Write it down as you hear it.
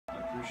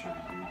appreciate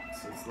it, dude.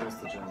 It's nice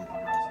to jam with you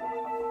guys.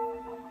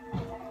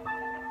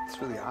 It's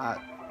really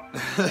hot.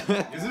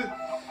 Is it?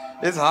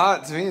 It's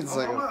hot to me. It's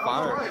like a I'm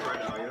fire. alright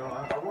right now, you know.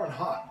 I run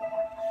hot.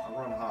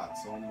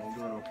 So I'm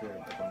doing okay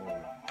at the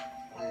moment.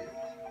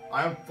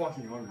 I am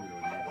fucking hungry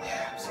though, dude.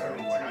 Yeah, so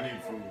like I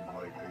need food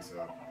like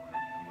ASAP.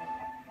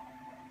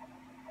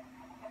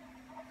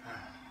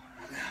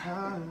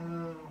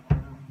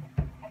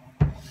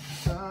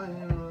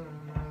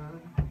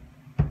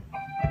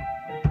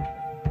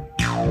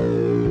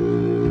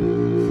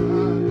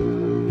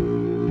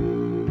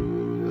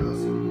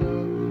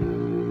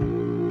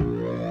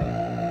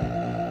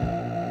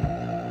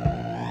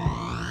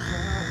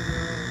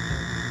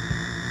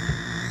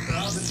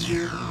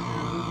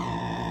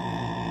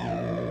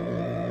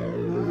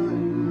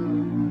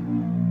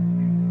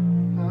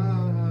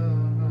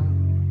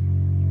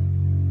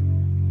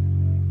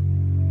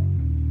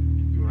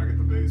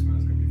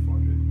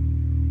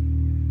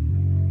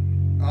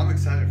 I'm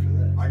excited for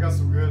that. I got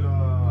some good,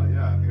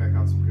 yeah, I think I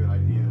got some good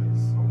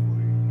ideas,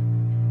 hopefully.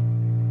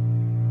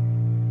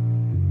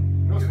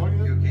 You know what's funny?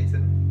 You okay,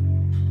 Tim?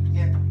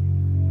 Yeah.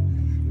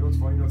 You know what's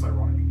funny? You know what's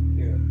ironic?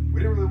 Yeah. We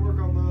didn't really work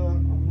on the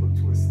lip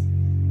twist.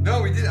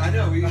 No, we did. I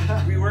know.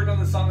 We worked on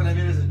the song that I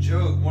made as a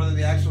joke more than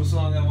the actual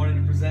song I wanted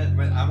to present,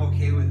 but I'm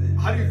okay with it.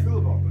 How do you feel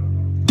about that?